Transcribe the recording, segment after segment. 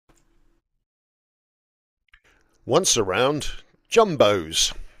Once around,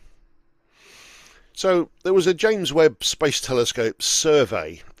 JuMBOs. So there was a James Webb Space Telescope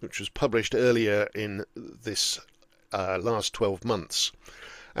survey which was published earlier in this last 12 months,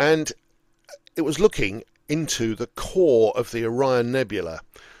 and it was looking into the core of the Orion Nebula.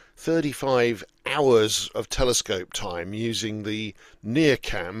 35 hours of telescope time using the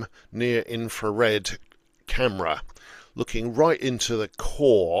NIRCam, near infrared camera, looking right into the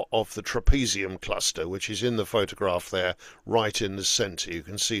core of the trapezium cluster, which is in the photograph there, right in the centre. You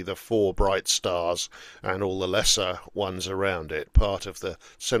can see the 4 bright stars and all the lesser ones around it, part of the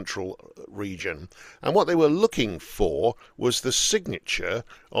central region. And what they were looking for was the signature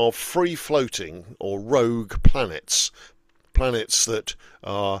of free-floating or rogue planets, planets that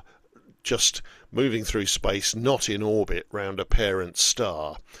are just moving through space, not in orbit round a parent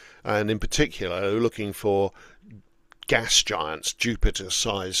star. And in particular, looking for gas giants,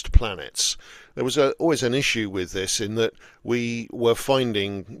 Jupiter-sized planets. There was always an issue with this, in that we were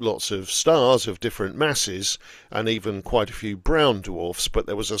finding lots of stars of different masses and even quite a few brown dwarfs, but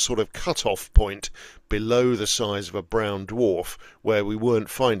there was a sort of cut-off point below the size of a brown dwarf where we weren't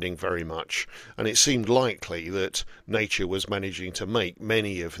finding very much, and it seemed likely that nature was managing to make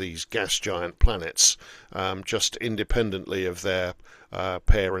many of these gas giant planets just independently of their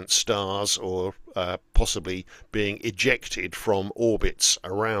parent stars, or possibly being ejected from orbits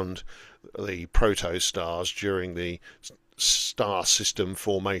around the protostars during the star system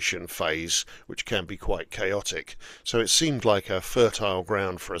formation phase, which can be quite chaotic. So it seemed like a fertile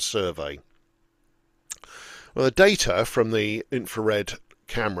ground for a survey. Well, the data from the infrared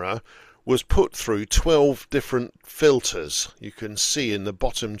camera was put through 12 different filters. You can see in the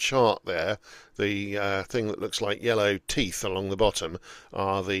bottom chart there, the thing that looks like yellow teeth along the bottom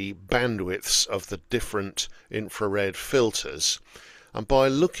are the bandwidths of the different infrared filters. And by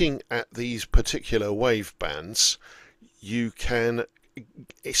looking at these particular wave bands, you can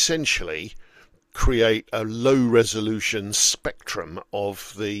essentially create a low resolution spectrum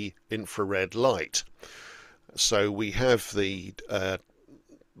of the infrared light. So we have the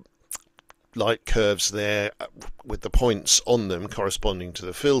light curves there with the points on them corresponding to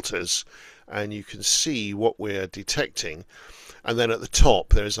the filters, and you can see what we're detecting. And then at the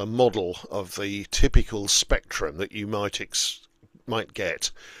top there's a model of the typical spectrum that you might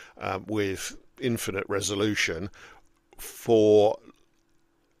get with infinite resolution for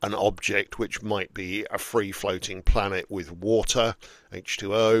an object which might be a free-floating planet with water,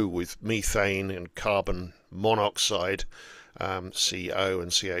 H2O, with methane and carbon monoxide, CO and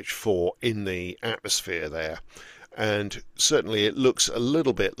CH4 in the atmosphere there. And certainly it looks a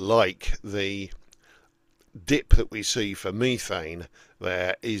little bit like the dip that we see for methane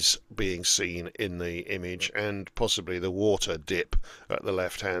there is being seen in the image, and possibly the water dip at the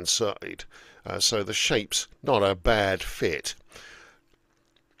left hand side. So the shape's not a bad fit.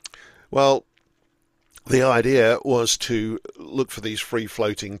 Well, the idea was to look for these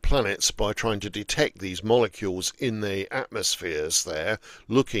free-floating planets by trying to detect these molecules in the atmospheres there,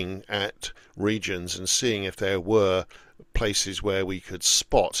 looking at regions and seeing if there were places where we could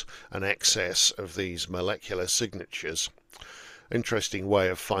spot an excess of these molecular signatures. Interesting way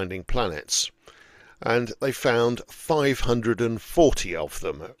of finding planets. And they found 540 of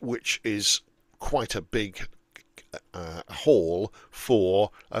them, which is quite a big haul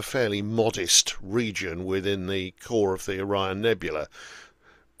for a fairly modest region within the core of the Orion Nebula,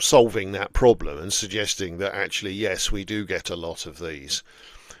 solving that problem and suggesting that actually, yes, we do get a lot of these.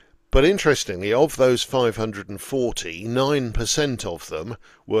 But interestingly, of those 540, 9% of them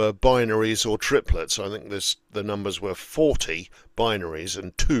were binaries or triplets. I think the numbers were 40 binaries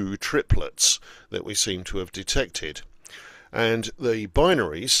and 2 triplets that we seem to have detected. And the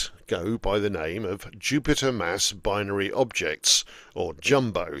binaries go by the name of Jupiter Mass Binary Objects, or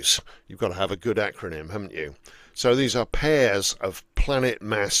JuMBOs. You've got to have a good acronym, haven't you? So these are pairs of planet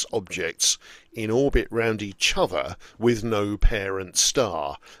mass objects in orbit round each other with no parent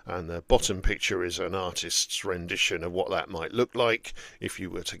star. And the bottom picture is an artist's rendition of what that might look like if you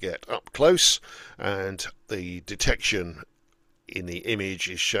were to get up close. And the detection in the image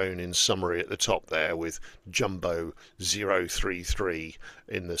is shown in summary at the top there, with JuMBO 033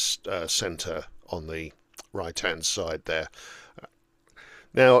 in the centre on the right hand side there.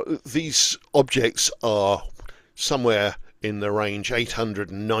 Now these objects are somewhere in the range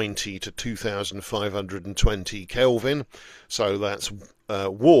 890 to 2520 Kelvin, so that's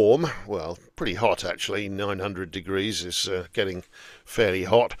warm, well, pretty hot actually. 900 degrees is getting fairly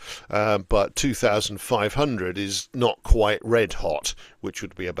hot, but 2500 is not quite red hot, which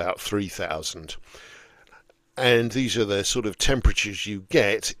would be about 3000. And these are the sort of temperatures you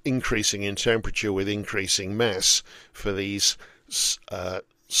get, increasing in temperature with increasing mass for these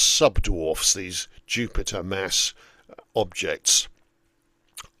subdwarfs, these Jupiter mass objects,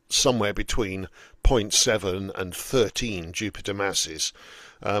 somewhere between 0.7 and 13 Jupiter masses.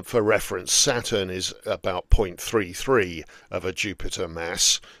 For reference, Saturn is about 0.33 of a Jupiter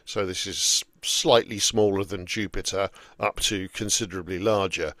mass, so this is slightly smaller than Jupiter up to considerably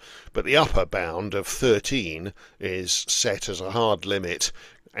larger, but the upper bound of 13 is set as a hard limit.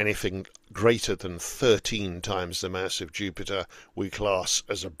 Anything greater than 13 times the mass of Jupiter we class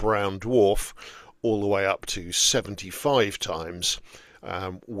as a brown dwarf, all the way up to 75 times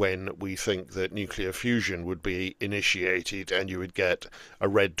when we think that nuclear fusion would be initiated and you would get a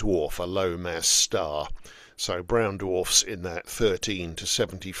red dwarf, a low mass star. So brown dwarfs in that 13 to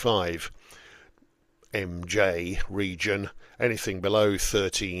 75 MJ region. Anything below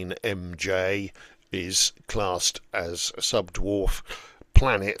 13 MJ is classed as a subdwarf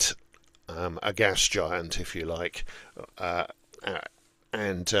planet, a gas giant if you like,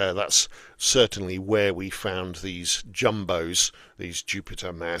 and that's certainly where we found these JuMBOs, these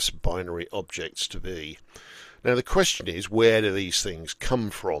Jupiter mass binary objects, to be. Now the question is, where do these things come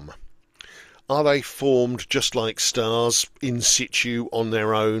from? Are they formed just like stars, in situ on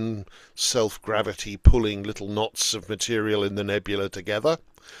their own, self-gravity pulling little knots of material in the nebula together?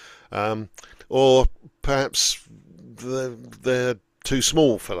 Or perhaps they're too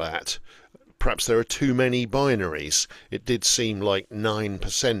small for that. Perhaps there are too many binaries. It did seem like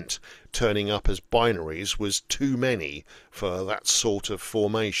 9% turning up as binaries was too many for that sort of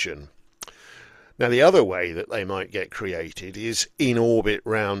formation. Now the other way that they might get created is in orbit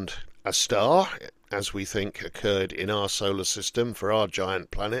round a star, as we think occurred in our solar system for our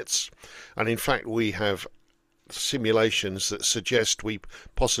giant planets. And in fact we have simulations that suggest we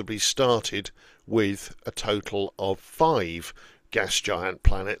possibly started with a total of 5 gas giant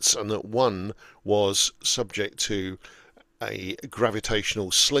planets, and that one was subject to a gravitational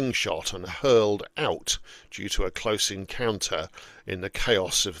slingshot and hurled out due to a close encounter in the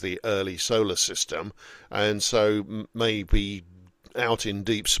chaos of the early solar system, and so maybe out in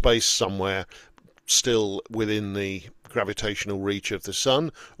deep space somewhere, still within the gravitational reach of the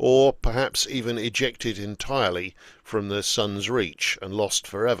sun, or perhaps even ejected entirely from the sun's reach and lost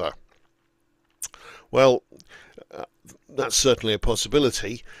forever. Well, that's certainly a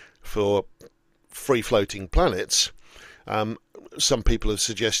possibility for free-floating planets. Some people have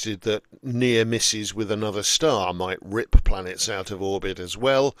suggested that near misses with another star might rip planets out of orbit as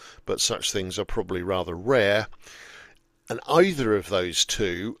well, but such things are probably rather rare. And either of those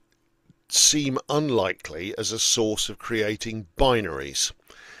two seem unlikely as a source of creating binaries.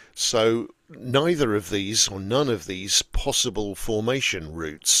 So neither of these, or none of these possible formation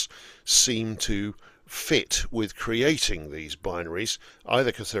routes seem to fit with creating these binaries,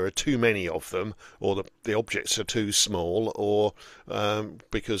 either because there are too many of them, or the objects are too small, or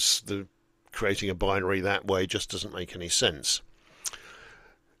because creating a binary that way just doesn't make any sense.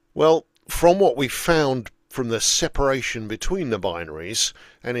 Well, from what we found from the separation between the binaries,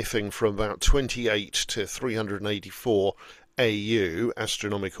 anything from about 28 to 384 AU,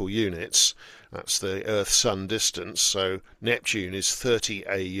 astronomical units, that's the Earth-Sun distance, so Neptune is 30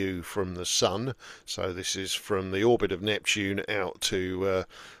 AU from the Sun, so this is from the orbit of Neptune out to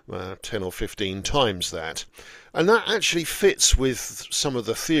 10 or 15 times that. And that actually fits with some of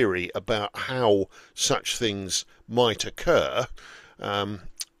the theory about how such things might occur.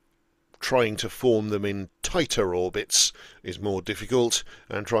 Trying to form them in tighter orbits is more difficult,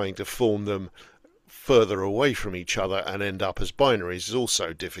 and trying to form them further away from each other and end up as binaries is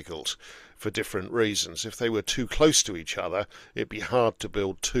also difficult for different reasons. If they were too close to each other, it'd be hard to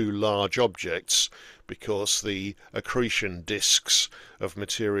build two large objects because the accretion disks of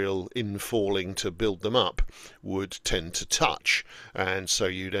material infalling to build them up would tend to touch, and so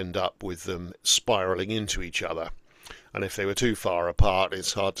you'd end up with them spiraling into each other. And if they were too far apart,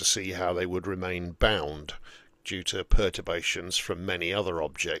 it's hard to see how they would remain bound due to perturbations from many other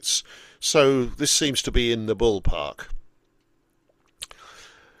objects. So this seems to be in the ballpark.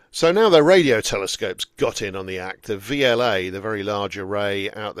 So now the radio telescopes got in on the act. The VLA, the Very Large Array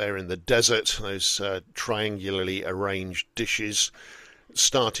out there in the desert, those triangularly arranged dishes,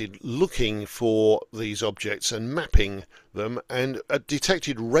 started looking for these objects and mapping them, and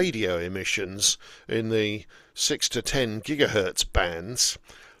detected radio emissions in the 6 to 10 gigahertz bands,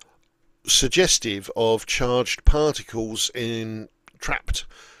 suggestive of charged particles trapped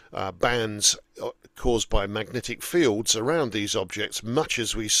bands caused by magnetic fields around these objects, much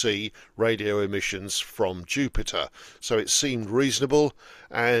as we see radio emissions from Jupiter. So it seemed reasonable,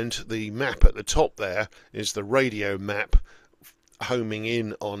 and the map at the top there is the radio map homing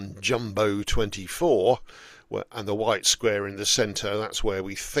in on JuMBO 24, and the white square in the centre, that's where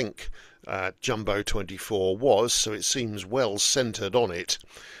we think JuMBO 24 was, so it seems well centred on it.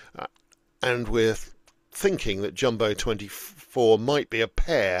 And we're thinking that JuMBO 24 might be a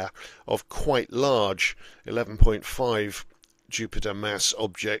pair of quite large 11.5 Jupiter mass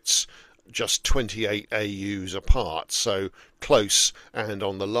objects, just 28 AUs apart, so close and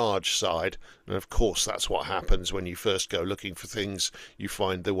on the large side. And of course that's what happens when you first go looking for things. You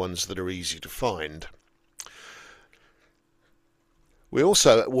find the ones that are easy to find. We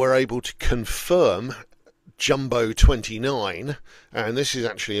also were able to confirm JuMBO 29, and this is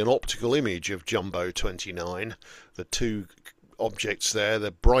actually an optical image of JuMBO 29. The two objects there,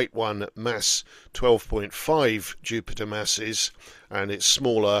 the bright one mass 12.5 Jupiter masses, and its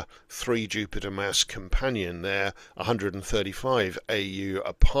smaller 3 Jupiter mass companion there, 135 AU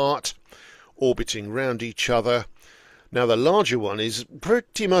apart, orbiting round each other. Now the larger one is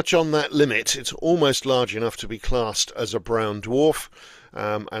pretty much on that limit. It's almost large enough to be classed as a brown dwarf,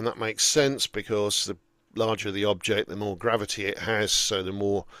 and that makes sense because the larger the object, the more gravity it has, so the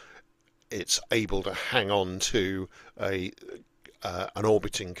more it's able to hang on to an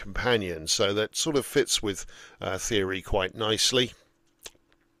orbiting companion. So that sort of fits with theory quite nicely.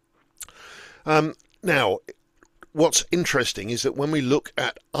 Now, what's interesting is that when we look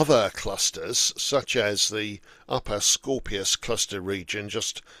at other clusters, such as the upper Scorpius cluster region,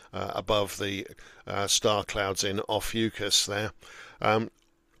 just above the star clouds in Ophiuchus there,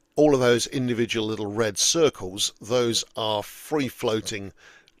 all of those individual little red circles, those are free-floating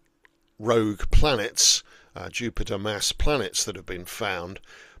rogue planets, Jupiter mass planets that have been found,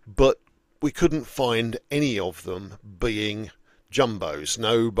 but we couldn't find any of them being JuMBOs,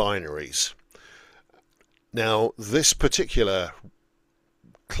 no binaries. Now, this particular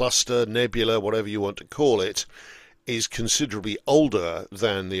cluster, nebula, whatever you want to call it, is considerably older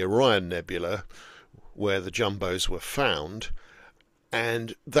than the Orion Nebula, where the JuMBOs were found,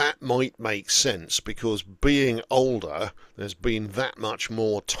 and that might make sense because being older, there's been that much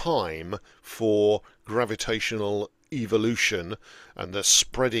more time for gravitational evolution and the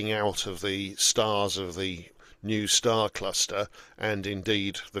spreading out of the stars of the new star cluster, and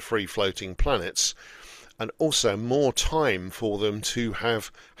indeed the free-floating planets, and also more time for them to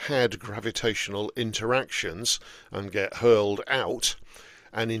have had gravitational interactions and get hurled out,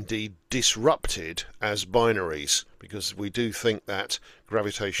 and indeed disrupted as binaries, because we do think that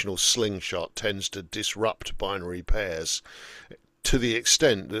gravitational slingshot tends to disrupt binary pairs to the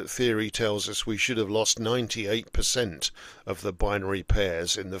extent that theory tells us we should have lost 98% of the binary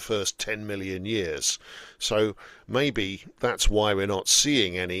pairs in the first 10 million years. So maybe that's why we're not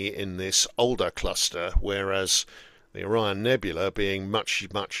seeing any in this older cluster, whereas the Orion Nebula, being much,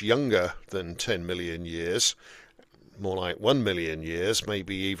 much younger than 10 million years, more like 1 million years,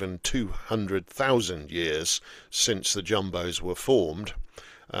 maybe even 200,000 years since the JuMBOs were formed,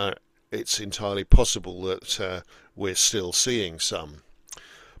 it's entirely possible that we're still seeing some.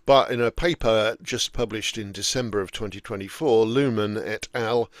 But in a paper just published in December of 2024, Luhmann et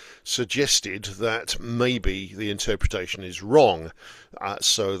al. Suggested that maybe the interpretation is wrong.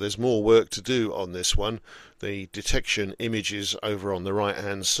 So there's more work to do on this one. The detection images over on the right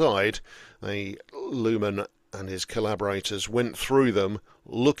hand side, Luhmann and his collaborators went through them,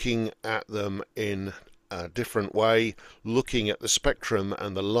 looking at them in a different way, looking at the spectrum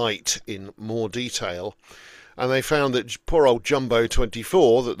and the light in more detail, and they found that poor old JuMBO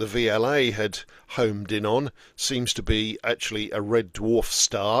 24 that the VLA had homed in on seems to be actually a red dwarf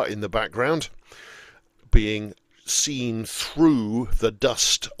star in the background, being seen through the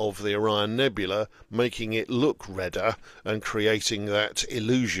dust of the Orion Nebula, making it look redder and creating that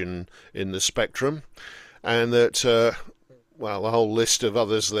illusion in the spectrum. And that, well, a whole list of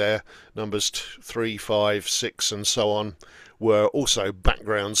others there, numbers 3, 5, 6 and so on, were also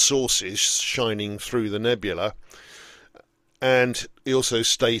background sources shining through the nebula. And he also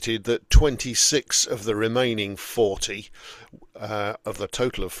stated that 26 of the remaining 40, of the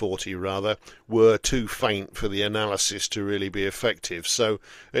total of 40 rather, were too faint for the analysis to really be effective. So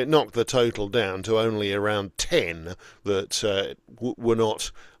it knocked the total down to only around 10 that were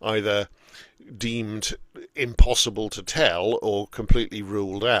not either deemed impossible to tell or completely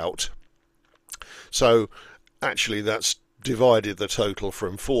ruled out. So actually that's divided the total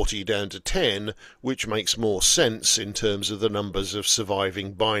from 40 down to 10, which makes more sense in terms of the numbers of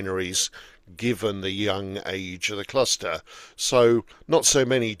surviving binaries given the young age of the cluster. So not so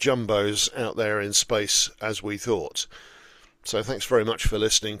many JuMBOs out there in space as we thought. So thanks very much for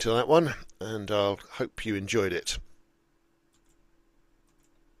listening to that one, and I hope you enjoyed it.